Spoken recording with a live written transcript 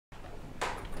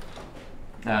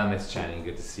Ah, Miss Channing,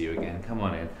 good to see you again. Come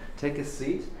on in. Take a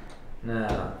seat.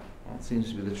 Now, what seems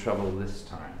to be the trouble this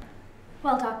time?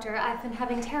 Well, Doctor, I've been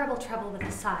having terrible trouble with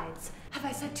the sides. Have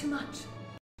I said too much?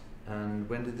 And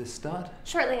when did this start?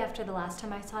 Shortly after the last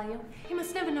time I saw you. He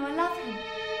must never know I love him.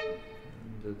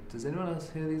 Does anyone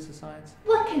else hear these asides?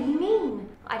 What can he mean?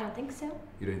 I don't think so.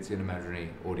 You don't see an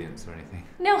imaginary audience or anything?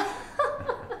 No.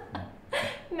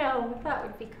 No, that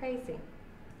would be crazy.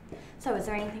 So, is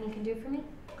there anything you can do for me?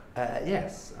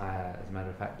 Yes. As a matter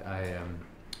of fact, a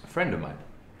friend of mine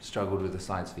struggled with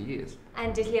asides for years.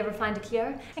 And did he ever find a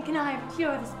cure? And can I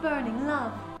cure this burning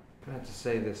love? Glad to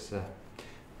say this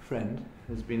friend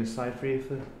has been aside free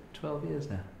for 12 years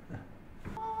now.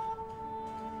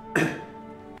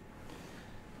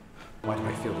 Why do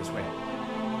I feel this way?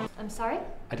 I'm sorry?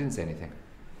 I didn't say anything.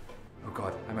 Oh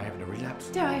God, am I having a relapse?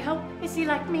 Dare I hope? Is he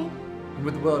like me? And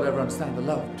would the world ever understand the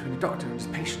love between a doctor and his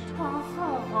patient? I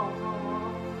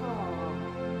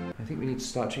I think we need to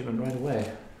start treatment right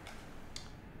away.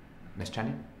 Miss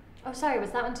Channing? Oh, sorry, was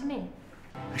that one to me?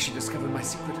 Has she discovered my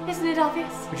secret? Isn't it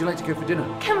obvious? Would you like to go for dinner?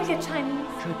 Can we get Chinese?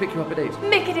 Shall I pick you up at 8?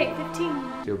 Make it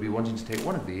 8:15. You'll be wanting to take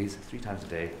one of these 3 times a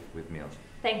day with meals.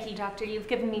 Thank you, Doctor. You've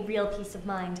given me real peace of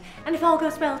mind. And if all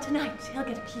goes well tonight, he'll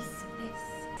get a piece of this.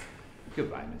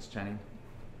 Goodbye, Miss Channing.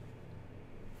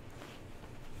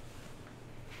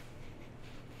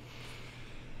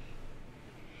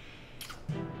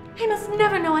 He must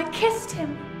never know I kissed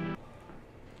him.